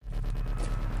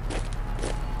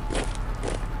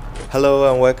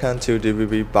Hello and welcome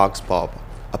to Vox Pop,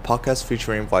 a podcast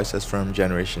featuring voices from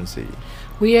Generation Z.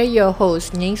 We are your hosts,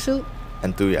 Ningsu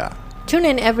and Tuya. Tune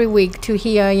in every week to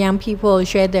hear young people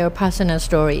share their personal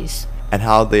stories and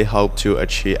how they hope to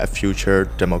achieve a future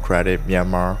democratic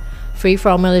Myanmar, free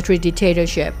from military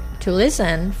dictatorship. To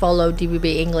listen, follow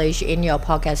DBB English in your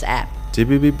podcast app.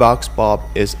 DBB Vox Pop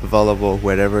is available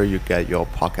wherever you get your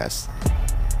podcasts.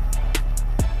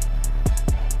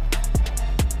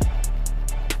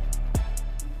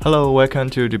 Hello, welcome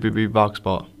to DBB Vox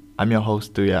Pop. I'm your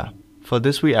host, Tuya. For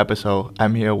this week's episode,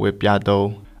 I'm here with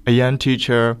Pyartho, a young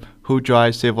teacher who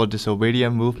joined civil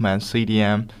disobedience movement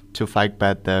CDM to fight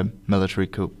back the military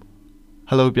coup.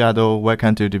 Hello, Pyartho.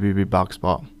 Welcome to DBB Vox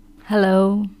Pop.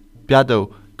 Hello.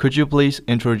 Pyartho, could you please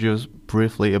introduce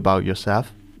briefly about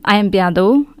yourself? I am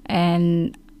Pyartho,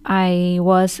 and I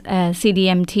was a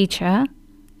CDM teacher,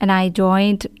 and I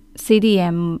joined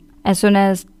CDM as soon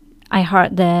as I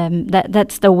heard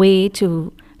that's the way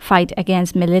to fight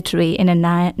against military in a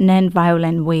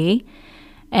non-violent way.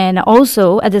 And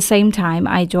also, at the same time,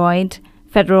 I joined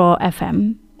Federal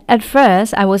FM. At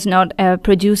first, I was not a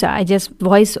producer. I just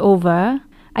voice over.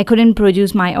 I couldn't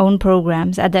produce my own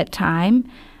programs at that time.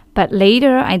 But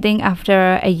later, I think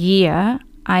after a year,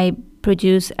 I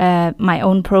produced my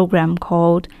own program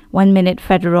called 1 Minute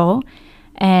Federal.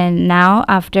 And now,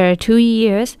 after 2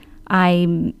 years,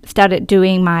 I started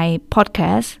doing my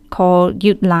podcast called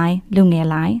Youth Line, Lung Nia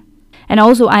Line. And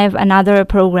also I have another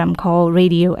program called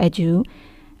Radio Edu,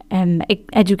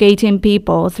 educating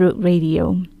people through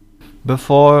radio.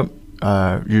 Before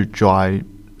you joined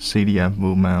CDM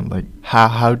movement,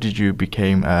 how did you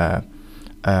become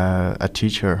a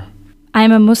teacher?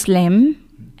 I'm a Muslim,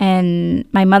 and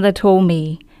my mother told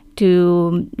me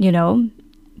to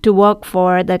work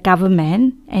for the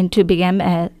government and to become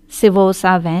a civil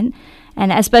servant,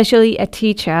 and especially a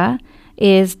teacher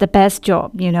is the best job,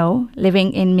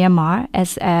 living in Myanmar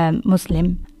as a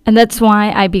Muslim. And that's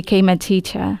why I became a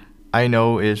teacher. I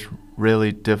know it's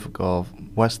really difficult.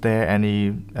 Was there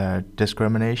any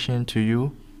discrimination to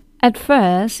you? At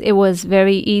first, it was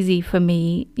very easy for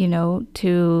me,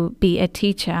 to be a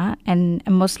teacher and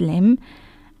a Muslim.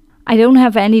 I don't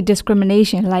have any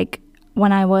discrimination like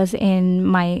when I was in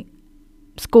my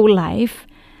school life.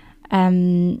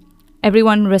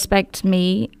 Everyone respects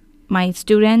me, my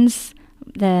students,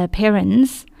 the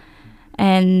parents,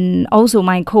 and also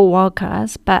my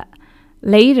co-workers. But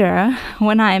later,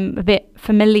 when I'm a bit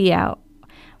familiar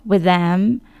with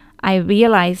them, I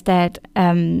realized that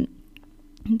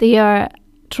they are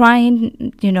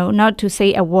trying, not to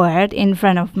say a word in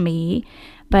front of me,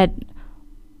 but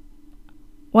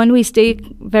when we stay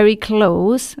very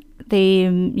close, they,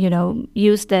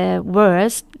 use the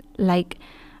words like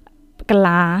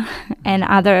kala and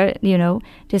other,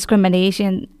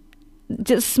 discrimination,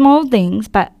 just small things,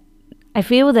 but I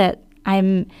feel that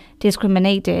I'm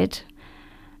discriminated.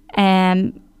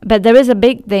 But there is a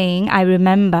big thing I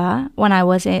remember when I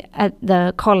was at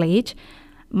the college.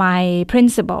 My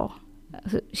principal,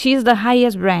 she's the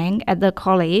highest rank at the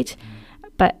college,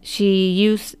 but she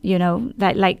used,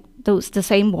 the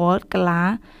same word,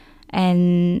 kala,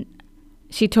 and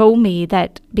she told me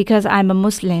that because I'm a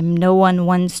Muslim, no one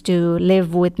wants to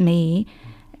live with me.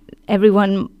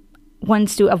 Everyone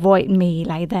wants to avoid me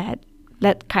like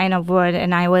that kind of word.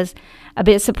 And I was a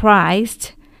bit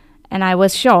surprised and I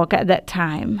was shocked at that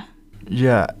time.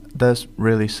 Yeah, that's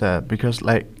really sad because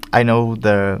I know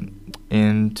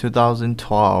in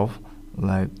 2012,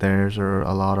 there's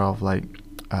a lot of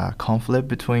conflict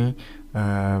between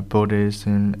Buddhists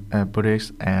and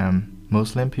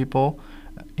Muslim people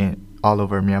all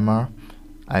over Myanmar.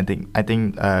 I think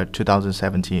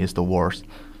 2017 is the worst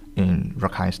in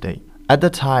Rakhine State. At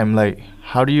the time,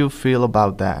 how do you feel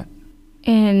about that?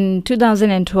 In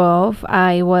 2012,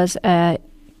 I was a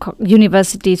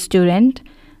university student,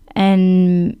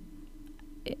 and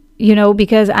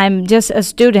because I'm just a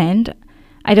student,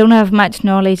 I don't have much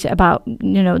knowledge about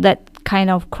that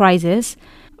kind of crisis.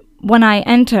 When I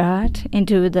entered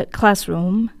into the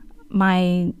classroom,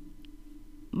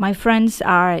 my friends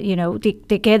are,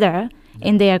 together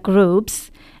in their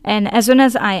groups. And as soon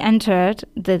as I entered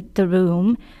the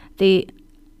room,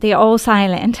 they're all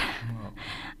silent. Wow.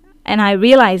 And I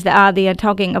realized that they are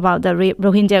talking about the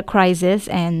Rohingya crisis,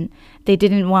 and they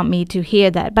didn't want me to hear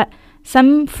that. But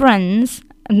some friends,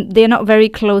 they're not very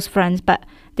close friends, but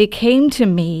they came to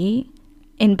me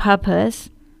in purpose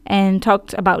and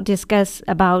discussed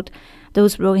about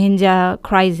those Rohingya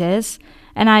crisis.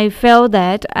 And I felt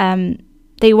that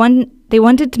they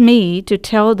wanted me to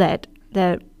tell that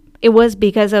it was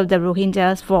because of the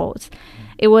Rohingyas' faults.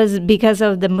 It was because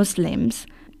of the Muslims.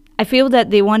 I feel that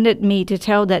they wanted me to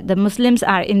tell that the Muslims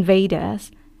are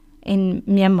invaders in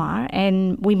Myanmar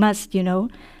and we must,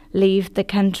 leave the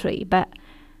country. But,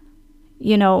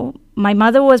 my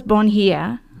mother was born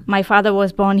here, my father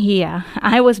was born here,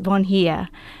 I was born here,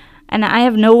 and I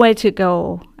have nowhere to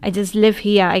go. I just live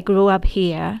here, I grew up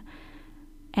here,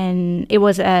 and it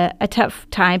was a tough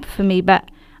time for me, but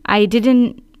I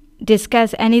didn't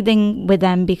discuss anything with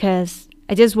them because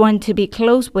I just want to be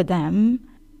close with them.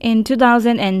 In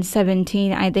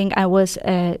 2017, I think I was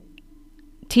a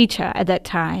teacher at that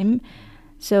time.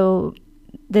 So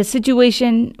the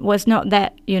situation was not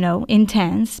that,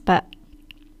 intense, but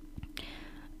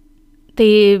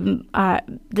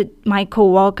my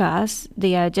co-workers,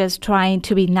 they are just trying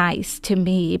to be nice to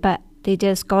me, but they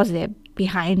just gossip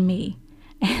behind me.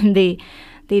 And they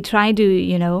try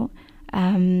to,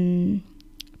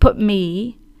 put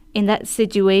me in that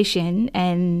situation,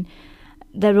 and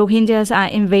the Rohingyas are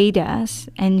invaders,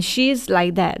 and she's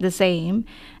like that, the same.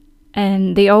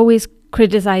 And they always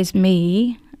criticize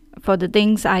me for the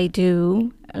things I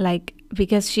do, like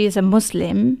because she is a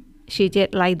Muslim, she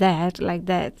did like that,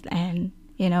 and,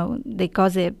 they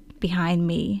gossip behind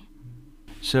me.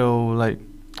 So, like,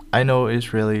 I know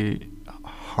it's really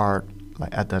hard,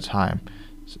 like, at that time.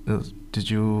 Did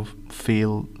you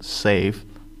feel safe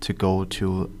to go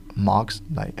to mosques,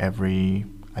 like, every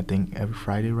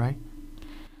Friday, right?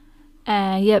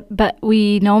 Yeah, but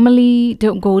we normally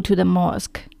don't go to the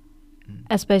mosque,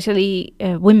 especially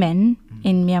women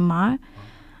in Myanmar,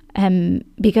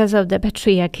 because of the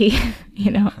patriarchy,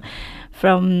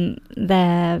 from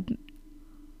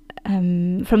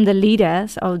the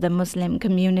leaders of the Muslim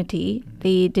community.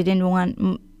 They didn't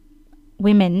want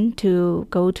women to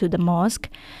go to the mosque,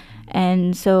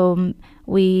 and so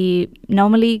we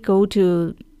normally go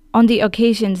to, on the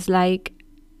occasions like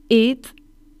Eid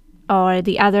or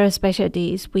the other special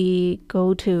days, we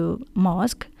go to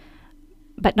mosque,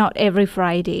 but not every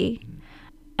Friday.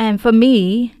 And for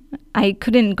me, I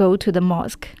couldn't go to the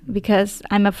mosque because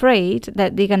I'm afraid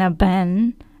that they're gonna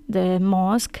ban the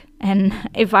mosque, and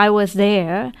if I was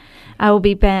there, I would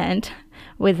be banned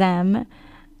with them.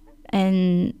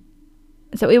 And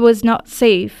so it was not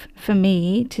safe for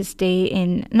me to stay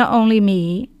in. Not only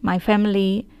me, my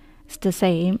family is the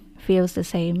same, feels the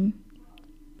same.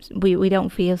 We don't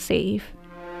feel safe.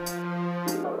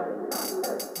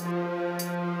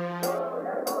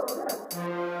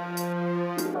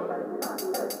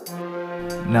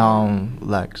 Now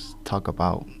let's talk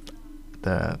about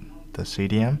the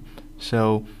CDM.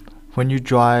 So when you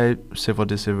join civil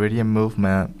disobedience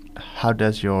movement, how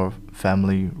does your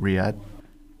family react?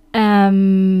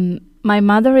 My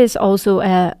mother is also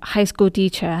a high school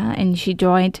teacher and she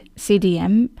joined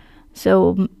CDM.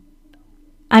 So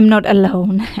I'm not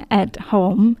alone at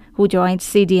home who joined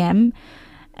CDM.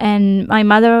 And my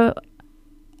mother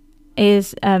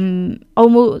is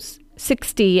almost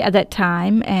 60 at that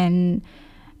time, and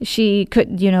she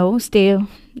could, still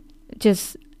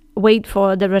just wait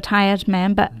for the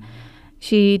retirement, but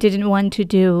she didn't want to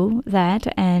do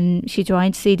that, and she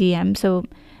joined CDM. So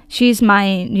she's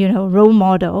my, role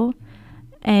model,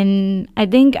 and I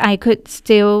think I could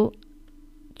still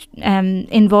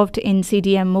involved in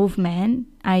CDM movement.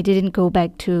 I didn't go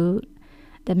back to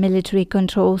the military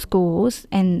control schools,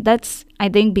 and that's, I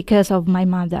think, because of my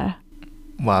mother.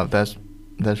 Wow, that's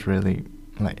really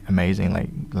like amazing,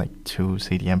 like two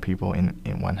CDM people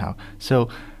in one house. So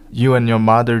you and your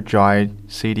mother joined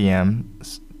CDM.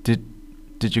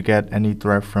 Did you get any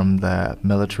threat from the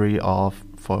military or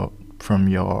from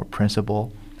your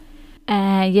principal?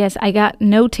 Yes, I got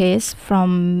notice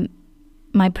from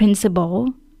my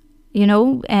principal.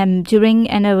 During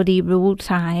NLD rule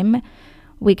time,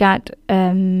 we got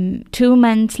 2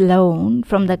 months loan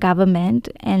from the government,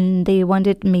 and they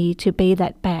wanted me to pay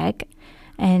that back.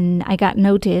 And I got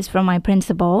notice from my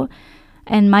principal,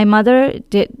 and my mother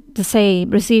did the same,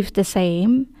 received the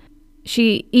same.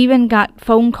 She even got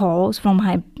phone calls from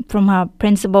her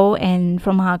principal and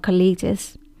from her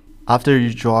colleagues. After you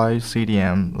joined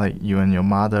CDM, like you and your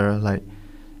mother, like,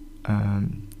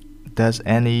 does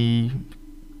any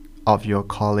of your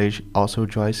college also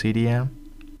join CDM?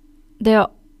 There are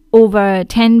over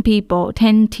 10 people,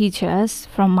 10 teachers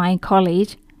from my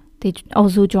college. They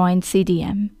also joined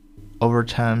CDM. Over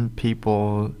 10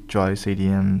 people join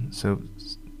CDM. So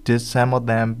did some of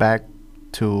them back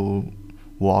to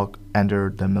work under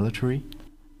the military?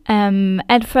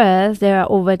 At first, there are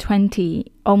over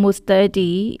 20, almost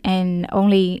 30, and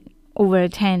only over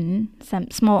 10, some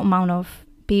small amount of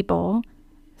people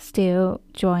still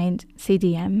joined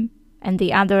CDM, and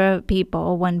the other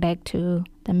people went back to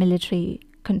the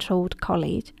military-controlled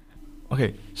college.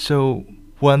 Okay, so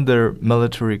when the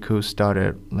military coup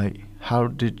started, like, how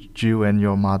did you and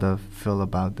your mother feel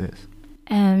about this?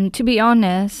 To be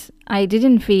honest, I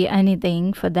didn't feel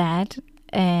anything for that,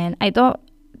 and I thought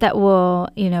that will,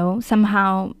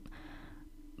 somehow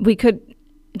we could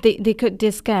they could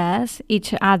discuss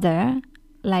each other,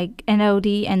 like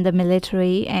NLD and the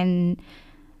military, and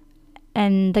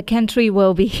the country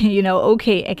will be,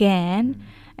 okay again.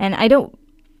 And I don't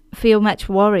feel much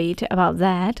worried about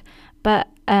that. But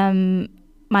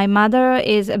my mother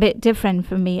is a bit different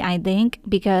from me, I think,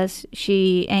 because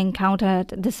she encountered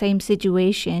the same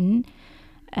situation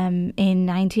in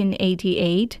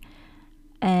 1988.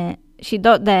 She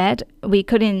thought that we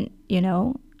couldn't,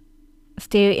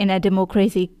 stay in a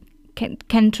democracy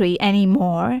country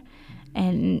anymore,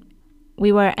 and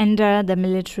we were under the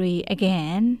military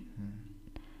again.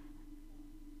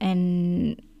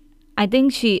 And I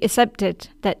think she accepted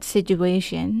that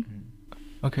situation.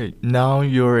 Okay, now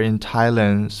you're in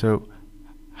Thailand, so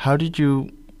how did you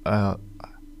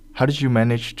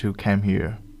manage to come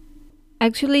here?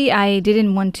 Actually, I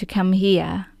didn't want to come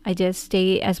here. I just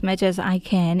stay as much as I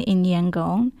can in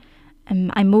Yangon.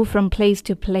 I move from place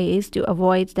to place to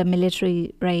avoid the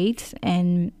military raids.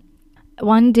 And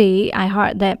one day I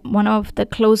heard that one of the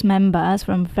close members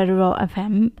from Federal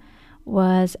FM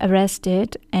was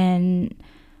arrested, and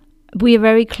we are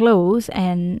very close,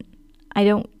 and I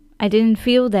didn't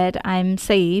feel that I'm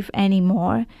safe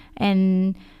anymore.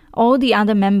 And all the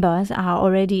other members are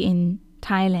already in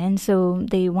Thailand, so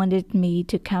they wanted me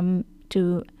to come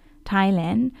to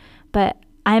Thailand. But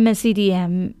I'm a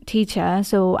CDM teacher,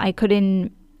 so I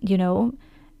couldn't,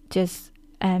 just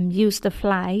use the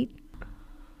flight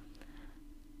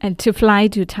and to fly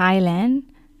to Thailand.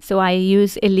 So I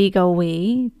used illegal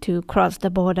way to cross the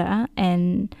border.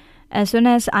 And as soon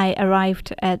as I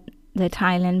arrived at the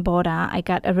Thailand border, I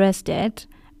got arrested.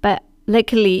 But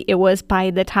luckily, it was by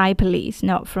the Thai police,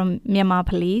 not from Myanmar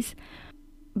police.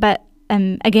 But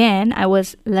again, I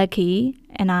was lucky,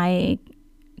 and I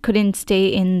couldn't stay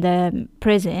in the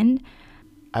prison.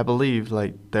 I believe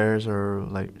there's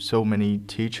so many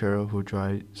teachers who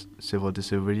join civil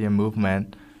disobedience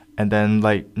movement, and then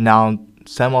now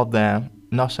most of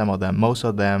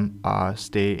them are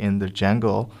stay in the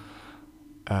jungle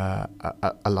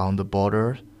along the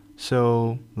border.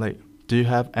 So do you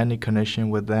have any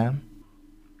connection with them?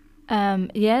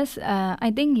 Yes,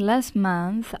 I think last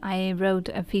month I wrote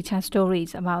a feature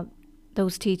stories about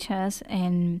those teachers,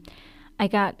 and I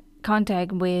got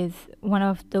contact with one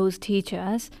of those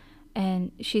teachers,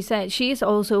 and she said she is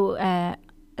also a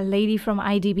lady from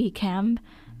IDP camp,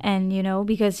 and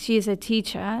because she is a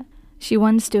teacher, she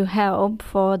wants to help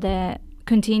for the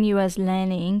continuous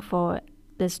learning for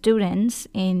the students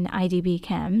in IDP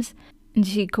camps. And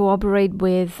she cooperate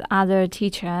with other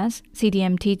teachers,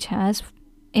 CDM teachers,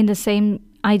 in the same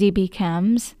IDP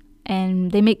camps,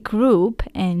 and they make group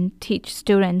and teach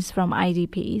students from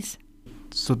IDPs.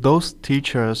 So those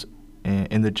teachers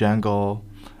in the jungle,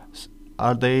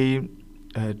 are they?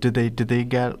 Did they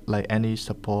get any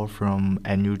support from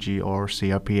NUG or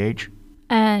CRPH?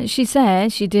 She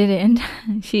said she didn't.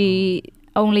 She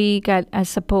only got a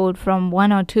support from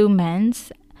 1 or 2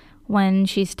 months when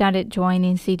she started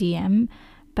joining CDM,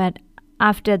 but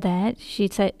after that, she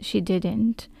said she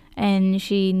didn't, and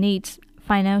she needs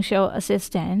financial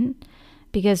assistance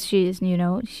because she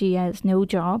has no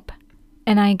job.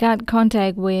 And I got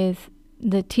contact with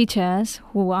the teachers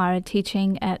who are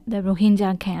teaching at the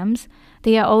Rohingya camps.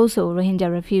 They are also Rohingya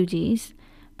refugees,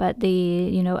 but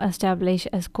they, establish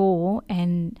a school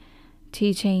and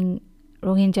teaching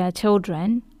Rohingya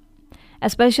children,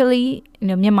 especially,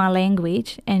 Myanmar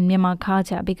language and Myanmar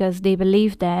culture, because they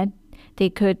believe that they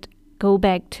could go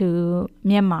back to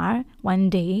Myanmar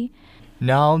one day.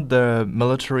 Now the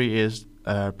military is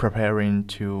preparing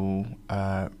to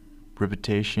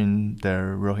reputation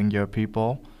the Rohingya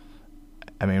people.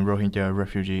 I mean Rohingya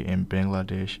refugee in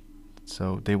Bangladesh.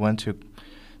 So they want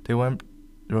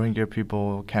Rohingya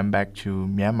people come back to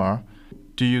Myanmar.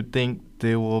 Do you think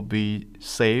they will be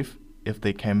safe if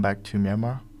they came back to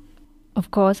Myanmar?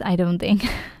 Of course, I don't think.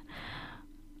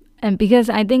 And because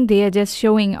I think they are just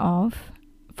showing off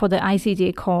for the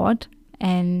ICJ court,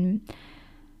 and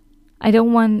I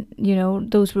don't want,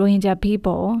 those Rohingya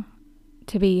people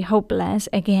to be hopeless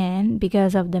again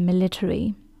because of the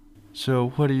military.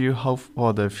 So what do you hope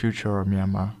for the future of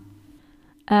Myanmar?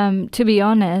 To be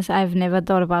honest, I've never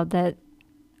thought about that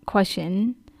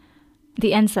question,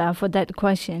 the answer for that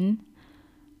question,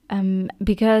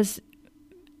 because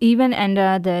even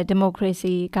under the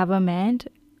democracy government,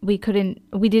 we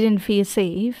didn't feel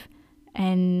safe,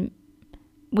 and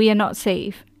we are not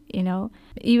safe,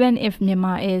 Even if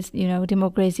Myanmar is,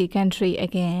 democracy country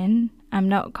again, I'm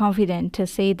not confident to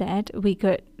say that we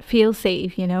could feel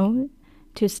safe,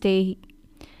 to stay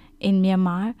in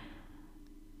Myanmar,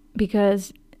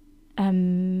 because,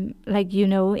 under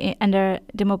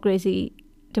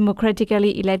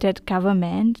democratically elected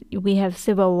government, we have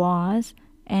civil wars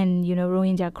and,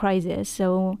 Rohingya crisis.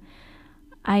 So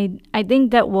I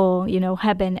think that will,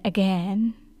 happen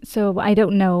again. So I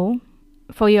don't know.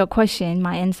 For your question,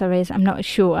 my answer is I'm not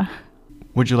sure.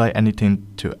 Would you like anything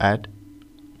to add?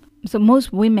 So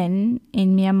most women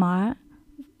in Myanmar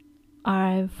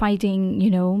are fighting,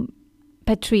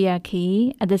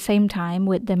 patriarchy at the same time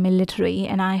with the military.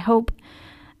 And I hope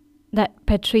that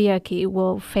patriarchy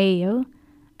will fail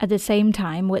at the same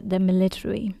time with the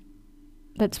military.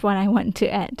 That's what I want to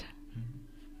add.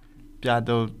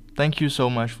 Pyartho, thank you so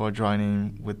much for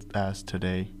joining with us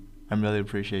today. I really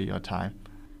appreciate your time.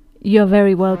 You're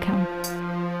very welcome.